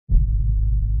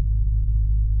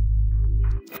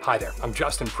Hi there, I'm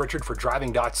Justin Pritchard for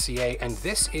Driving.ca, and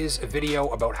this is a video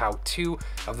about how two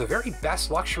of the very best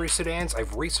luxury sedans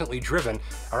I've recently driven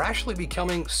are actually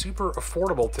becoming super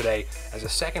affordable today as a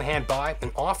secondhand buy,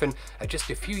 and often at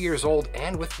just a few years old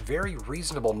and with very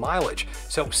reasonable mileage.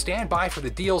 So stand by for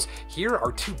the deals. Here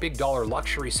are two big dollar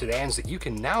luxury sedans that you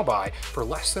can now buy for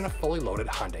less than a fully loaded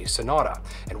Hyundai Sonata.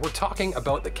 And we're talking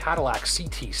about the Cadillac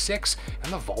CT6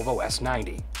 and the Volvo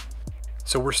S90.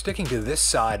 So we're sticking to this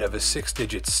side of a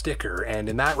 6-digit sticker, and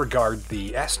in that regard, the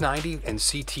S90 and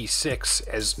CT6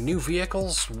 as new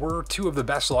vehicles were two of the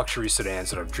best luxury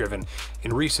sedans that I've driven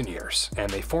in recent years, and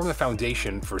they form the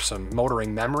foundation for some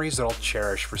motoring memories that I'll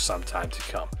cherish for some time to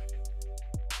come.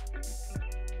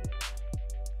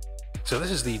 So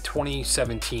this is the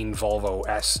 2017 Volvo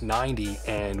S90,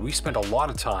 and we spent a lot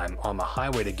of time on the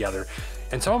highway together.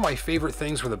 And some of my favorite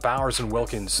things were the Bowers and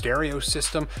Wilkins stereo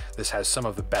system. This has some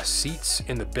of the best seats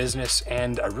in the business,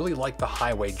 and I really like the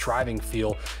highway driving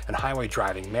feel and highway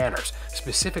driving manners.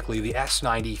 Specifically, the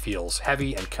S90 feels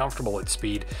heavy and comfortable at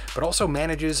speed, but also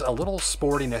manages a little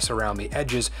sportiness around the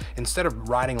edges instead of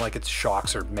riding like its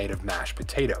shocks are made of mashed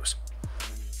potatoes.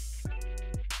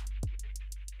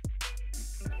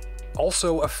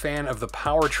 Also a fan of the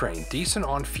powertrain, decent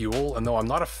on fuel, and though I'm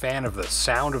not a fan of the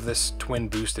sound of this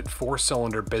twin-boosted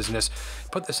 4-cylinder business,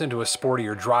 put this into a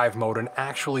sportier drive mode and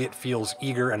actually it feels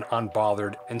eager and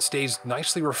unbothered and stays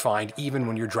nicely refined even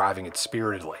when you're driving it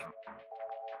spiritedly.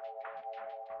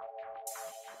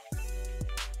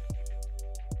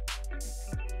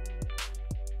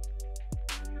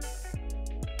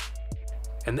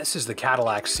 And this is the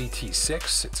Cadillac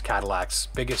CT6. It's Cadillac's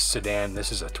biggest sedan.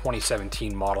 This is a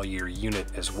 2017 model year unit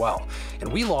as well.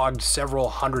 And we logged several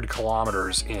hundred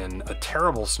kilometers in a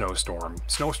terrible snowstorm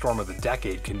of the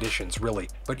decade conditions really.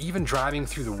 But even driving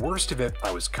through the worst of it,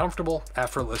 I was comfortable,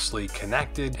 effortlessly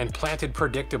connected, and planted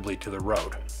predictably to the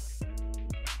road.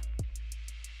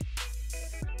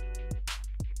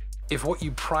 If what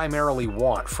you primarily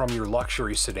want from your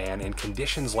luxury sedan in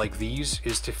conditions like these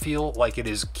is to feel like it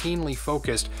is keenly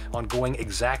focused on going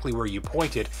exactly where you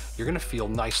point it, you're going to feel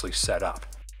nicely set up.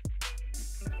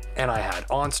 And I had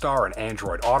OnStar and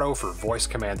Android Auto for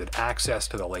voice-commanded access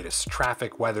to the latest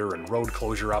traffic, weather, and road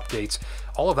closure updates,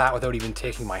 all of that without even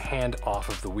taking my hand off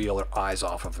of the wheel or eyes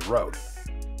off of the road.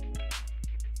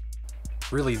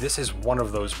 Really, this is one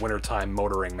of those wintertime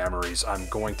motoring memories I'm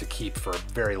going to keep for a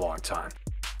very long time.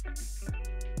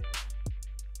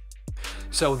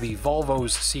 So the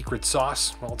Volvo's secret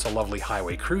sauce, well, it's a lovely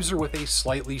highway cruiser with a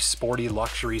slightly sporty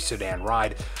luxury sedan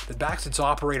ride that backs its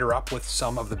operator up with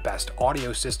some of the best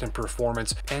audio system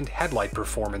performance and headlight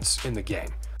performance in the game.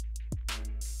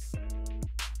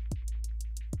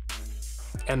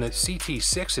 And the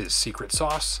CT6's secret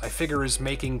sauce, I figure, is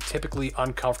making typically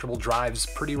uncomfortable drives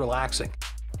pretty relaxing.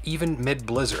 Even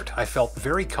mid-blizzard, I felt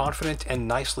very confident and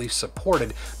nicely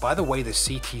supported by the way the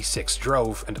CT6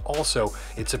 drove, and also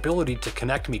its ability to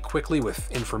connect me quickly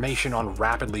with information on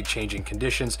rapidly changing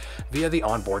conditions via the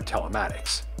onboard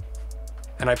telematics.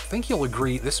 And I think you'll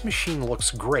agree this machine looks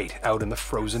great out in the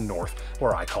frozen north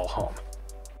where I call home.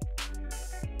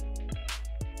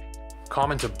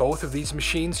 Common to both of these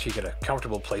machines, you get a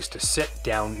comfortable place to sit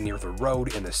down near the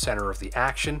road in the center of the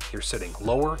action. You're sitting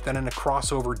lower than in a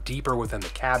crossover, deeper within the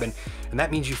cabin, and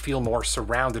that means you feel more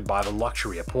surrounded by the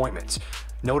luxury appointments.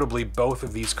 Notably, both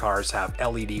of these cars have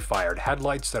LED-fired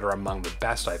headlights that are among the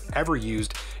best I've ever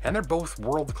used, and they're both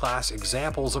world-class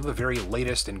examples of the very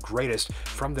latest and greatest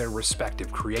from their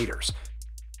respective creators.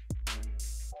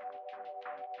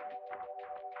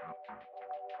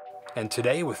 And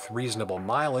today, with reasonable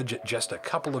mileage at just a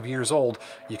couple of years old,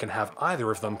 you can have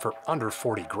either of them for under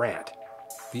 40 grand.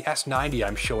 The S90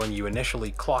 I'm showing you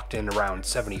initially clocked in around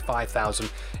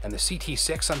 75,000, and the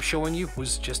CT6 I'm showing you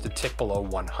was just a tick below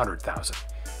 100,000.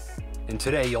 And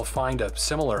today you'll find a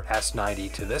similar S90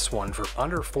 to this one for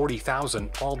under 40,000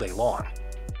 all day long.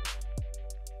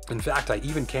 In fact, I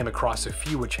even came across a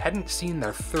few which hadn't seen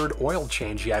their third oil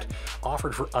change yet,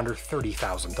 offered for under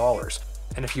 $30,000.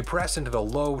 And if you press into the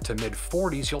low to mid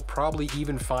 40s, you'll probably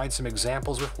even find some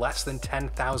examples with less than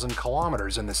 10,000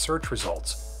 kilometers in the search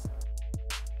results.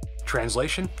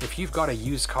 Translation, if you've got a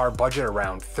used car budget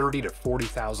around $30,000 to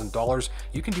 $40,000,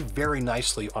 you can do very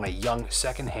nicely on a young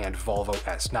second-hand Volvo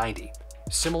S90.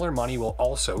 Similar money will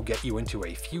also get you into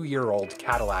a few-year-old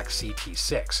Cadillac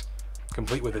CT6,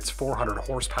 complete with its 400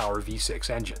 horsepower V6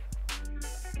 engine.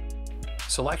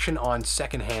 Selection on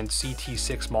second-hand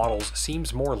CT6 models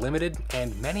seems more limited,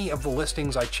 and many of the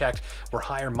listings I checked were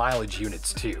higher mileage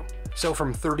units too. So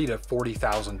from $30,000 to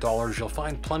 $40,000, you'll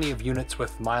find plenty of units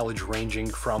with mileage ranging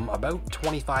from about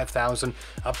 25,000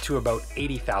 up to about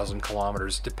 80,000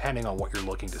 kilometers, depending on what you're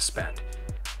looking to spend.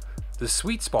 The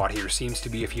sweet spot here seems to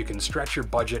be if you can stretch your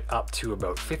budget up to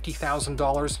about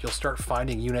 $50,000, you'll start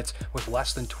finding units with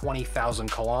less than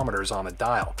 20,000 kilometers on the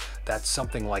dial. That's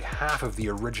something like half of the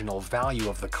original value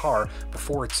of the car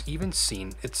before it's even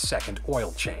seen its second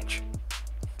oil change.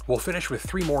 We'll finish with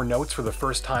 3 more notes for the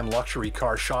first-time luxury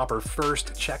car shopper.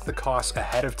 First, check the costs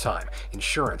ahead of time.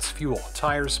 Insurance, fuel,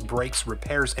 tires, brakes,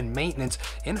 repairs, and maintenance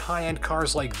in high-end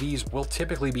cars like these will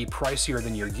typically be pricier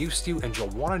than you're used to, and you'll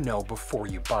want to know before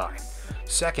you buy.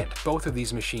 Second, both of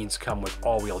these machines come with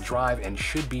all-wheel drive and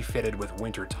should be fitted with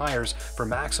winter tires for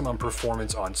maximum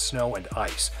performance on snow and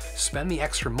ice. Spend the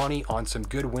extra money on some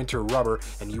good winter rubber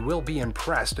and you will be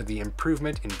impressed at the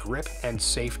improvement in grip and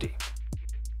safety.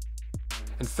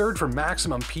 And third, for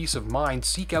maximum peace of mind,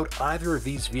 seek out either of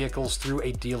these vehicles through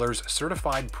a dealer's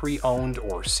certified pre-owned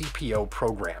or CPO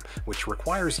program, which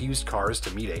requires used cars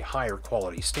to meet a higher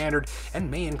quality standard and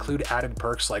may include added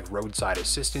perks like roadside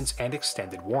assistance and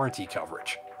extended warranty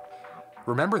coverage.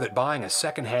 Remember that buying a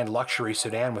second-hand luxury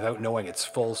sedan without knowing its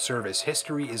full service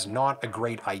history is not a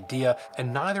great idea,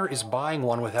 and neither is buying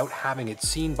one without having it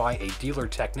seen by a dealer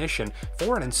technician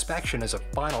for an inspection as a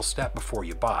final step before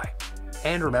you buy.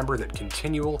 And remember that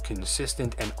continual,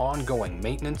 consistent, and ongoing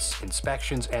maintenance,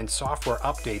 inspections, and software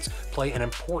updates play an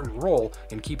important role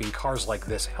in keeping cars like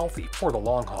this healthy for the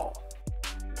long haul.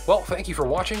 Well, thank you for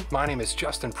watching. My name is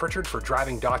Justin Pritchard for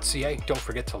Driving.ca. Don't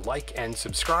forget to like and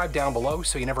subscribe down below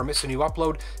so you never miss a new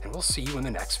upload, and we'll see you in the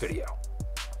next video.